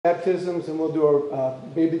baptisms, and we'll do our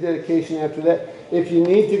baby dedication after that. If you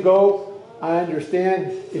need to go, I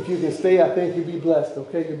understand. If you can stay, I think you'll be blessed.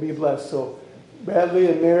 Okay, you'll be blessed. So Bradley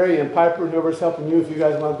and Mary and Piper and whoever's helping you, if you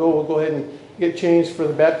guys want to go, we'll go ahead and get changed for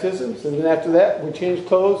the baptisms. And then after that, we change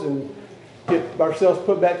clothes and get ourselves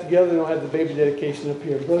put back together, and we'll have the baby dedication up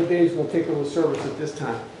here. Brother Dave's going to take over the service at this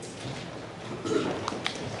time.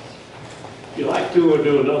 If you like to, we'll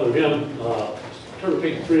do another hymn. Turn to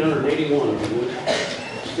page 381 if you would.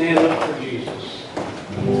 Stand up for Jesus.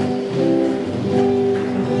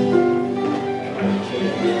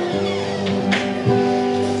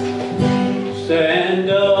 Stand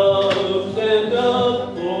up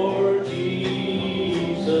for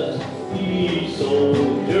Jesus, ye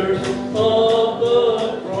soldiers of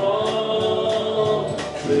the cross.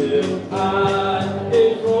 Lift high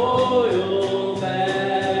his royal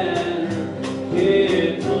banner,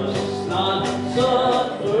 it must not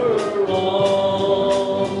suffer loss.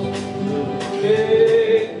 To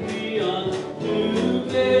victory unto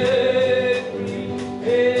victory,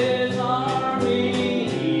 his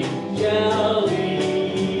army shall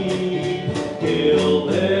lead, till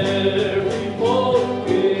every foe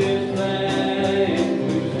is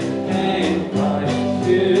vanquished, and Christ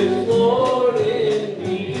is Lord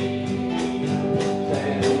indeed.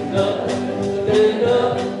 Stand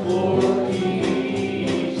up for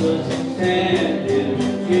Jesus, stand in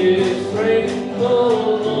his strength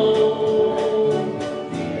alone.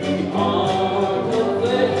 The arm of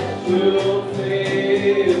flesh will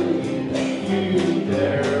fail you, you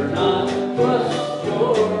dare not trust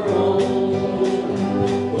your own.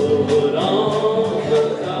 Put on the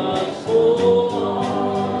gospel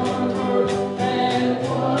armor and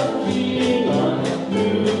watching unto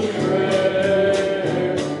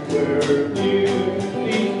prayer, where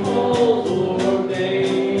beauty calls or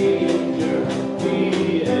danger, be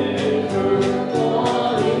ever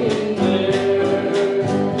wanting there.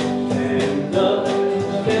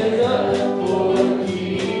 Stand up for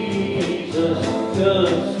Jesus, the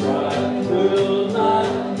strife will not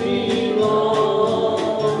be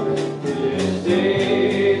long. This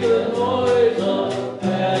day the noise of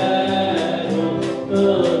battle, the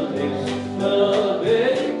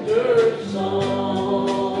victor's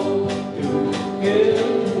song. To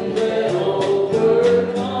him that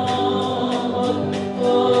overcometh, a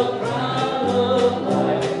crown of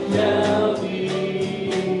life shall be.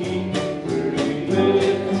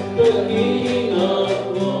 With the King of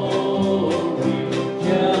glory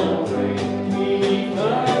shall reign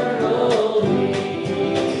eternally.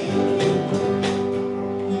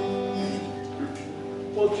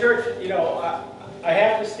 Well, church, I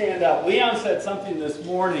have to stand up. Leon said something this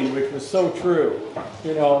morning which was so true.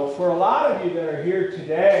 For a lot of you that are here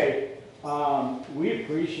today, we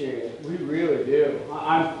appreciate it. We really do.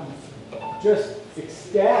 I'm just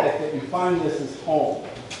ecstatic that you find this as home.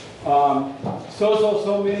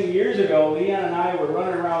 So many years ago, Leon and I were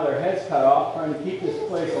running around with our heads cut off trying to keep this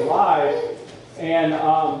place alive. And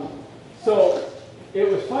so it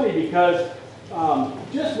was funny because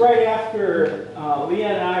just right after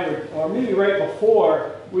Leon and I were, or maybe right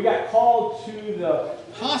before, we got called to the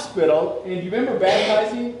hospital. And do you remember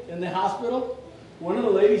baptizing in the hospital? One of the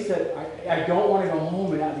ladies said, I don't want to go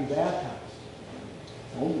home and not be baptized.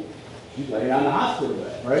 Oh, she's laying on the hospital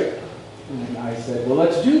bed, right? And I said, well,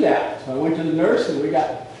 let's do that. So I went to the nurse and we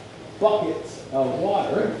got buckets of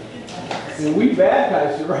water. And we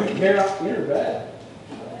baptized her right there in her bed.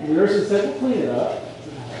 And the nurse said, well, clean it up.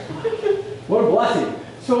 What a blessing.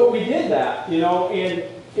 So we did that, and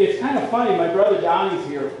it's kind of funny. My brother Donnie's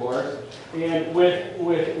here, of course. And with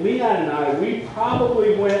Leon and I, we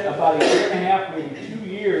probably went about a year and a half, maybe 2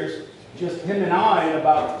 years, just him and I, and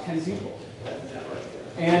about 10 people.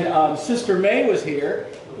 And Sister May was here,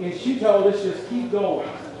 and she told us, just keep going.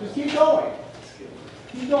 Just keep going.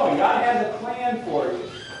 Keep going. God has a plan for you.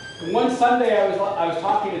 And one Sunday I was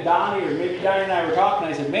talking to Donnie, or maybe Donnie and I were talking,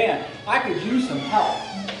 and I said, man, I could use some help.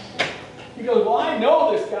 He goes, well, I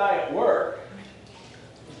know this guy at work.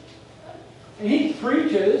 And he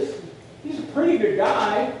preaches. He's a pretty good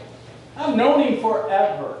guy. I've known him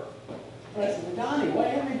forever. And I said, well, Donnie, why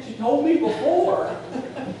haven't you told me before?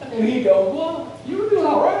 And he goes, well, you were doing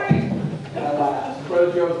all right. And I laughed.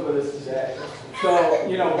 Brother Joe's with us today. So,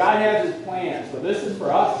 God has his plan. So this is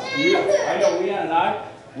for us. I know Leon and I,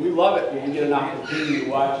 we love it when we get an opportunity to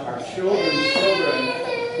watch our children's children,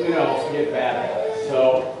 get baptized.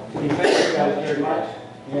 So we thank you guys very much.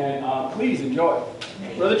 And please enjoy.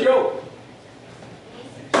 Brother Joe.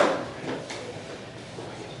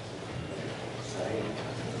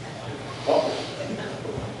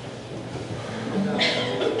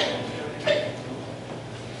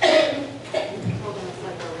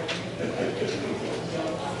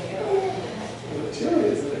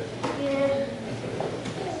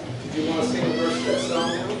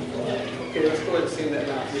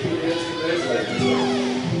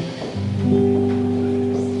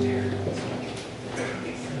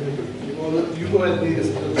 go ahead and lead us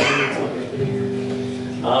through the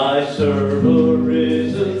I serve a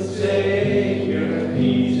risen Savior,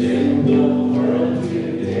 He's in the world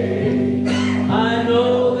today. I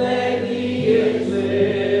know that He is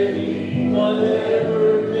living,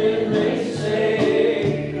 whatever men may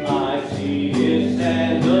say. I see His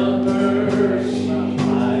hand of mercy,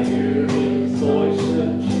 I hear His voice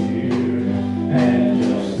of cheer, and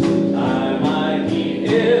just the time I need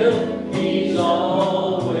Him, He's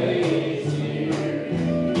always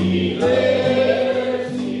near. He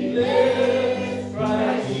lives,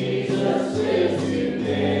 Christ Jesus lives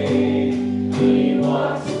today. He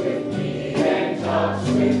walks with me and talks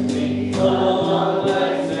with me along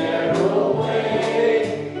life's narrow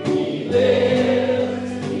way. He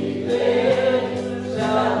lives,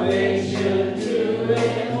 salvation to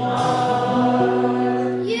impart.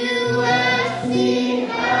 You ask me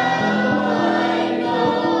how I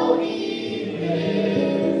know He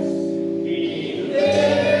lives. He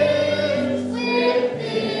Lives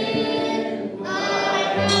within my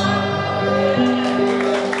heart.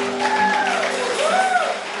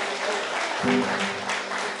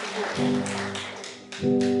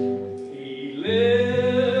 He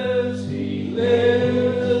lives,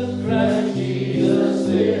 Christ Jesus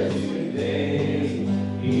lives today.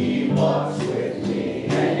 He walks with me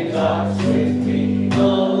and He talks with me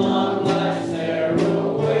along life's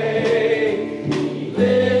narrow way. He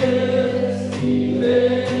lives,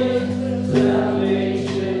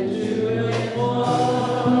 salvation to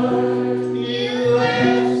impart. You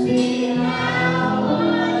ask me how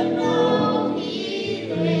I know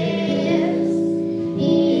He lives.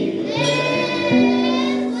 He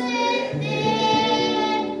lives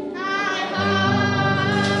within my heart.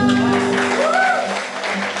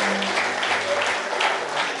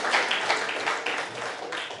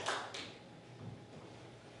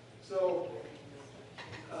 So,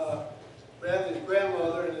 Bradley's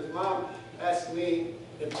grandmother and his mom asked me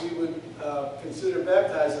if we would consider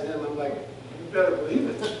baptizing him. I'm like, you better believe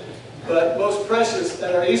it. But most precious,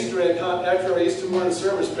 at our Easter egg hunt, after our Easter morning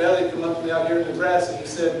service, Bradley came up to me out here in the grass and he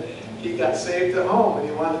said he got saved at home and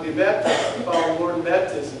he wanted to be baptized and follow the Lord in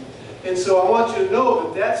baptism. And so I want you to know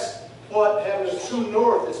that that's what having a true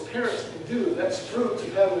north as parents can do. That's fruit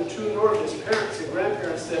of having a true north as parents and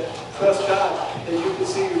grandparents that trust God, and you can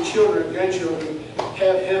see your children and grandchildren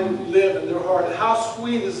have Him live in their heart. And how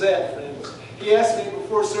sweet is that, friends? He asked me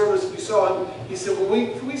before service, we saw him, he said, well,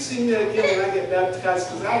 can we sing that again when I get baptized?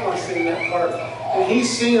 Because I want to sing that part. And he's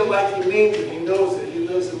singing like he means it. He knows it. He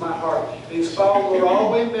lives in my heart. And he's following the Lord all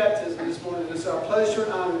the way in baptism this morning. It's our pleasure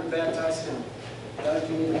and honor to baptize him.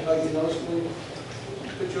 Can you hug your nose for me?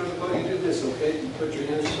 Put your nose, you do this, okay? You put your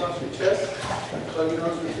hands across your chest. Plug your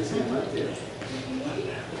nose with this hand right there.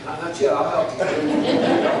 Not yet, I'll help you.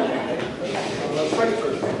 Let's pray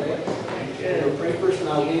first, okay? We'll pray first and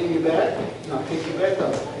I'll lean you back. And I'll pick you back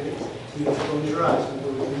up, okay? You just close your eyes and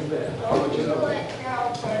we'll lean you back. I'll let you know.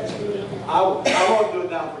 I won't do it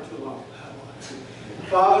now for too long.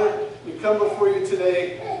 Father, we come before you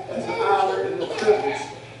today as an honor and a privilege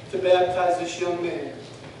to baptize this young man.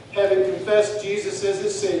 Having confessed Jesus as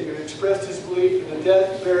his Savior and expressed his belief in the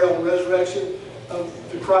death, burial, and resurrection of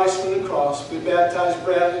the Christ from the cross, we baptize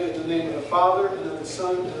Bradley in the name of the Father, and of the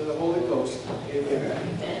Son, and of the Holy Ghost. Amen.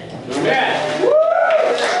 Amen.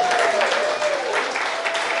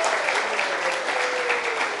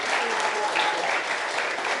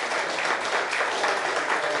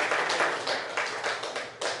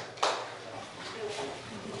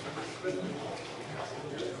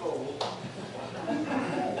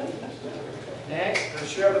 I'll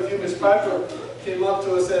share with you, Miss Piper came up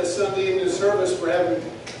to us at a Sunday evening service. We're having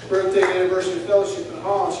birthday and anniversary fellowship in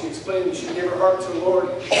Holland. She explained that she gave her heart to the Lord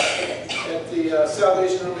at the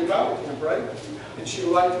Salvation Army Bible Camp, right? And she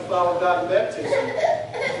would like to follow God in baptism.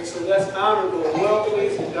 And so that's honorable and well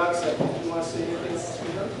pleased, and God said, do you want to say anything to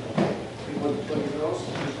her? You want to plug your nose?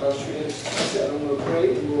 Cross your hands. I'm going to pray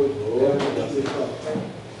and we'll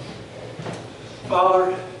Father,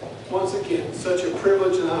 once again, such a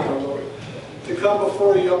privilege and honor, Lord, to come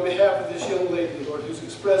before you on behalf of this young lady, Lord, who's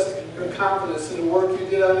expressed her confidence in the work you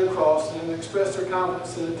did on the cross and expressed her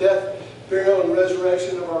confidence in the death, burial, and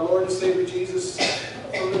resurrection of our Lord and Savior Jesus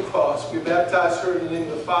from the cross. We baptize her in the name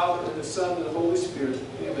of the Father, and the Son, and the Holy Spirit.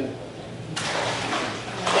 Amen.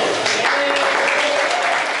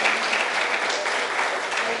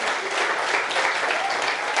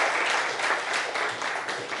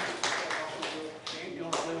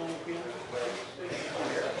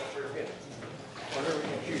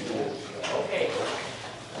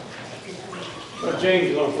 James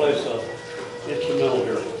is going to play some instrumental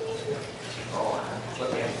here.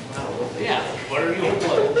 Yeah, what are you going to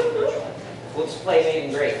play? We'll just play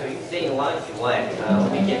Amazing Grace. So you can sing along if you want.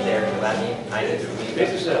 Let me get there because I need to read.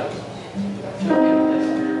 57.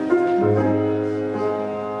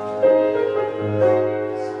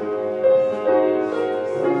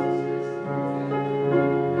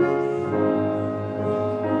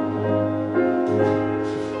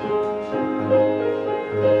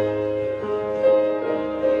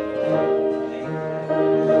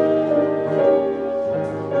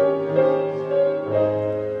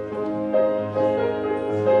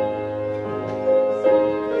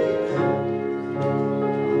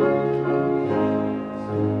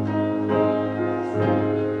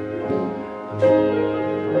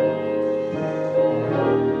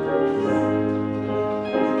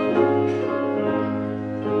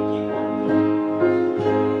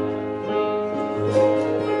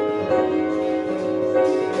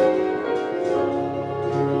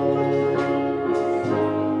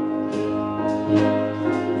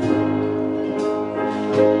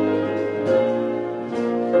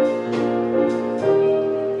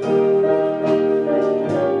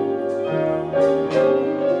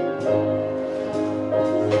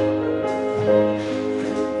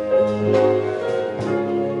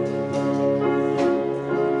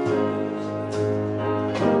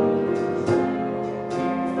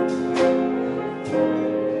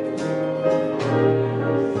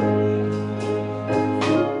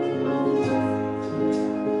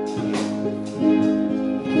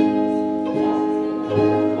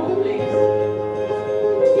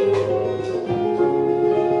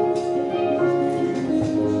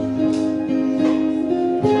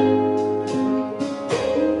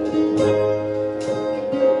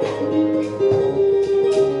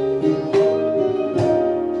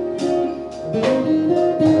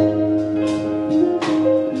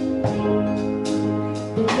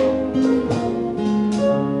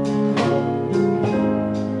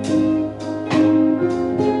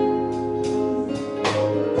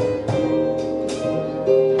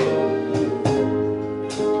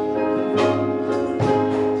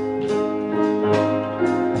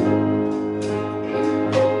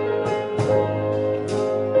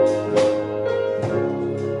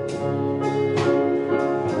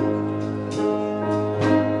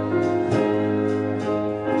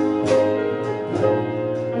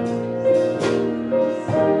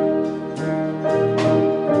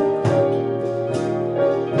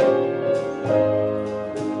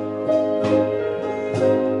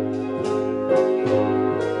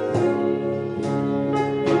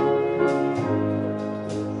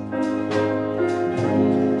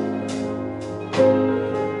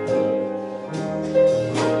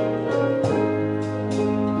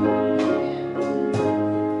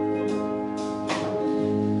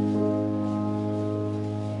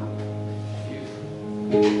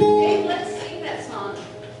 Dave, let's sing that song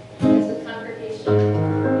as a congregation.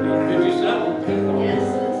 57. Yes,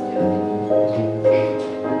 let's do it.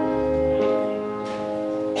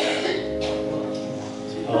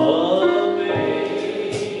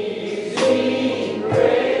 Amazing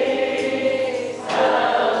grace,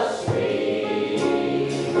 how sweet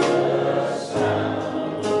the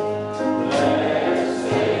sound that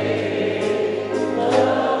saved a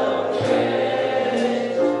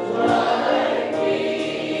wretch like me.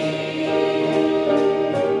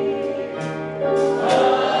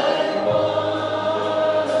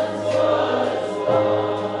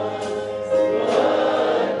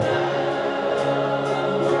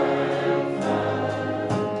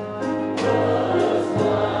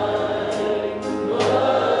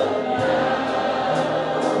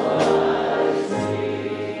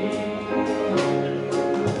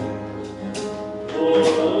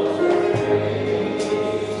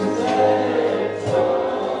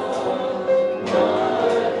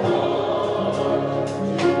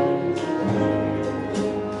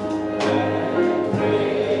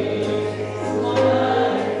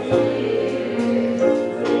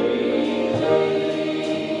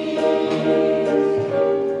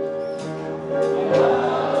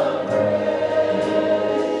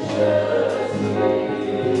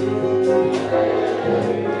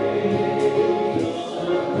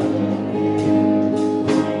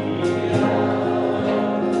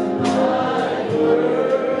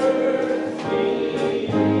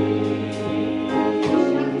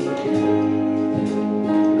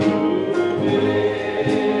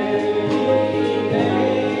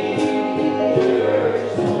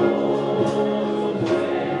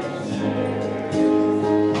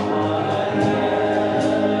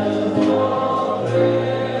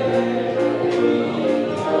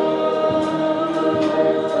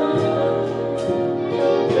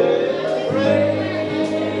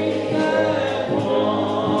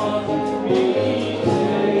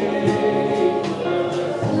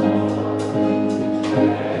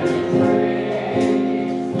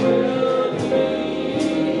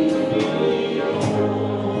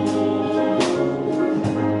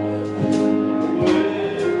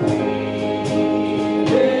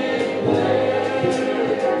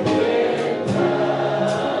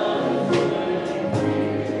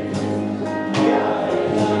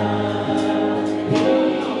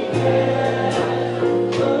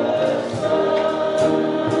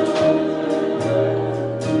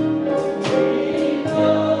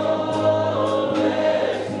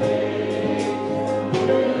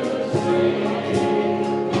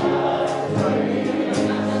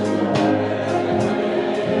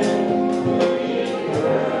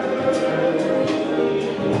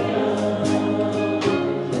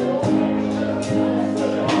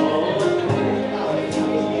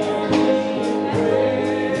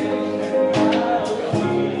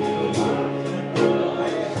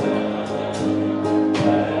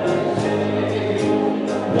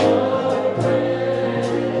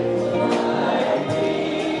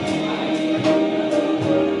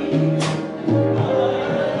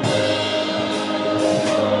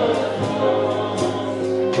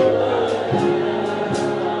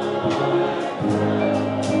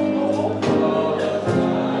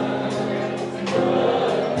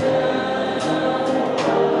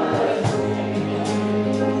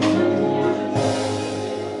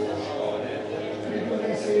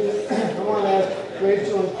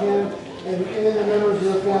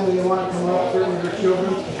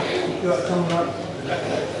 about coming up.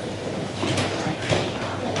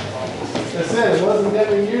 As I said, it wasn't that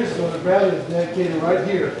many years ago that Bradley was dedicated right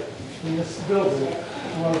here in this building.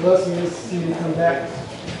 And what a blessing it is to see him come back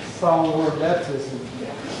following the word baptism.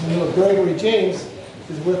 And you know, Gregory James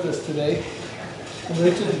is with us today. And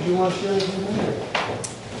Rachel, did you want to share anything with me?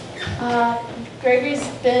 Gregory's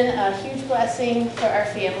been a huge blessing for our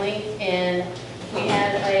family, and we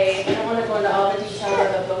had I don't want to go into all the details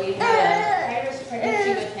of it, but we had a high-risk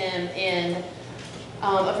pregnancy with him, and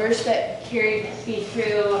a verse that carried me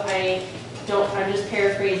through, I'm just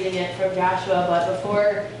paraphrasing it from Joshua, but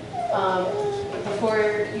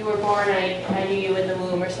before you were born, I knew you in the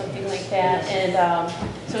womb, or something like that, and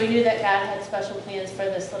so we knew that God had special plans for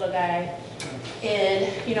this little guy,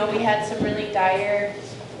 and you know, we had some really dire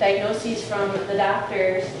diagnoses from the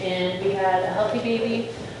doctors, and we had a healthy baby.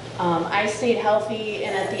 I stayed healthy,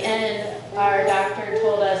 and at the end, our doctor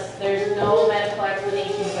told us there's no medical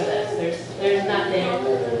explanation for this. There's nothing.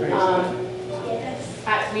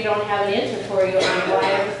 We don't have an answer for you on why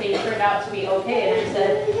everything turned out to be okay. And I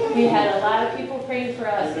said, we had a lot of people praying for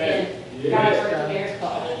us, and God worked a miracle.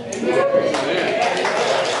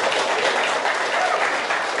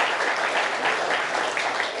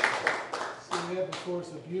 Of course,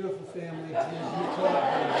 a beautiful family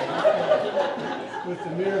with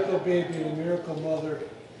the miracle baby and the miracle mother,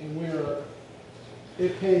 and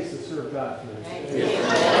it pays to serve God.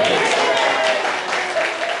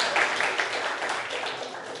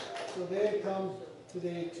 So they have come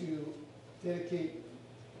today to dedicate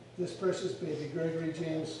this precious baby, Gregory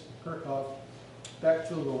James Kirchhoff, back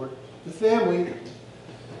to the Lord. The family,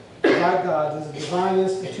 by God, is a divine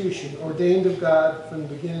institution ordained of God from the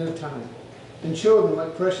beginning of time. And children,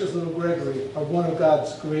 like precious little Gregory, are one of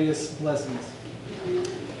God's greatest blessings.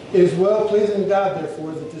 It is well pleasing to God,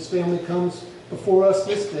 therefore, that this family comes before us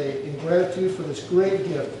this day in gratitude for this great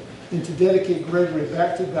gift, and to dedicate Gregory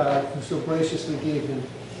back to God, who so graciously gave him.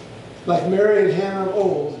 Like Mary and Hannah of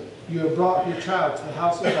old, you have brought your child to the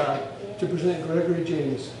house of God to present Gregory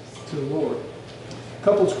James to the Lord. A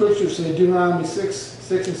couple of scriptures say, Deuteronomy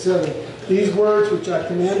 6 and 7, these words which I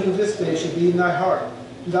command you this day shall be in thy heart.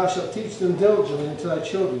 And thou shalt teach them diligently unto thy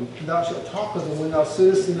children. And thou shalt talk of them when thou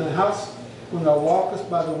sittest in thy house, when thou walkest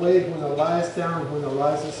by the way, when thou liest down, and when thou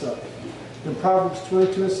risest up. And Proverbs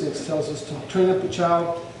 22 and 6 tells us to train up a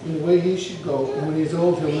child in the way he should go, and when he is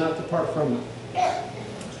old, he will not depart from it.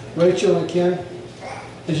 Rachel and Ken,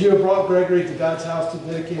 as you have brought Gregory to God's house to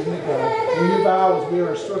dedicate him to God, will you vow, as we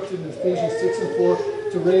are instructed in Ephesians 6 and 4,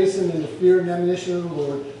 to raise him in the fear and admonition of the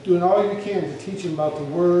Lord, doing all you can to teach him about the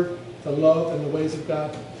Word, the love, and the ways of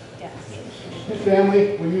God? Yes.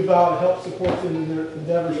 Family, will you vow to help support them in their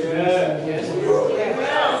endeavors to raise them in the ways of the Lord?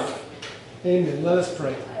 Amen. Let us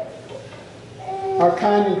pray. Our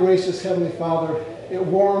kind and gracious Heavenly Father, it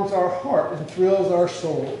warms our heart and thrills our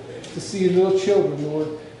soul to see little children,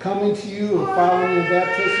 Lord, coming to you and following in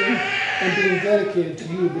baptism and being dedicated to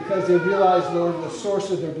you, because they realize, Lord, the source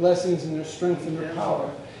of their blessings and their strength and their power.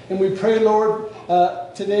 And we pray, Lord,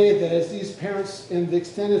 today that as these parents and the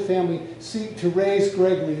extended family seek to raise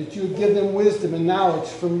Gregory, that you would give them wisdom and knowledge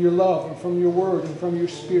from your love and from your word and from your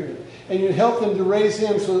spirit. And you'd help them to raise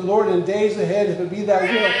him so that, Lord, in days ahead, if it be thy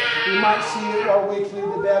will, we might see our way clear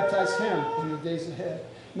to baptize him in the days ahead.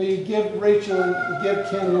 May you give Rachel and give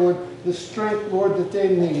Ken, Lord, the strength, Lord, that they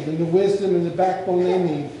need, and the wisdom and the backbone they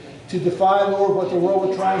need to defy, Lord, what the world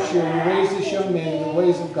will try and show, and raise this young man in the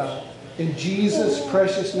ways of God. In Jesus'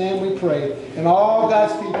 precious name we pray. And all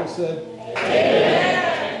God's people said,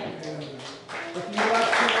 Amen. If you like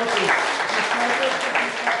to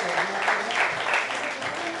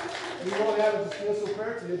we won't have a dismissal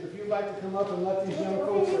prayer today, but if you'd like to come up and let these young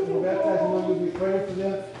folks that were baptized among you be praying for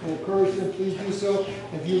them and encourage them, please do so.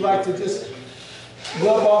 If you'd like to just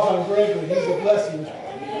rub off on Gregory, he's a blessing.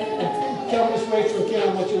 And tell Miss Rachel and Ken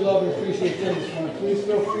how much you love and appreciate them this morning. Please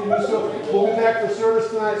feel free to do so. We'll be back for service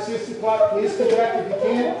tonight at 6 o'clock. Please come back if you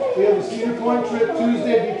can. We have a Cedar Point trip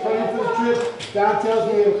Tuesday. Be praying for the trip. Don tells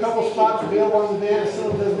me we have a couple spots available on the van.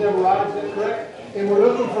 Some doesn't have rides. Is that correct? And we're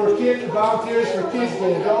looking for volunteers for Kids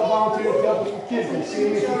Day. Adult volunteers to help us with Kids Day. See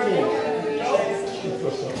me if you can.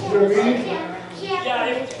 Is there a meeting?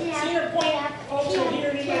 Yeah, Cedar Point folks are here,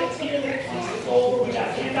 anybody's here, it's over, we got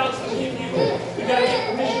handouts to give you, we gotta get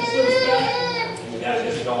permission slips back, we gotta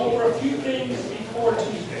just go over a few things before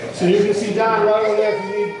Tuesday. So you can see Don right over there if you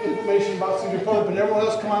need information about Cedar Point, but everyone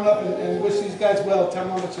else come on up and wish these guys well. Tell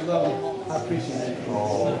them how much you love them. I appreciate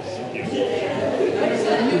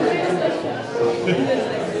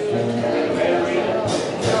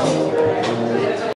it.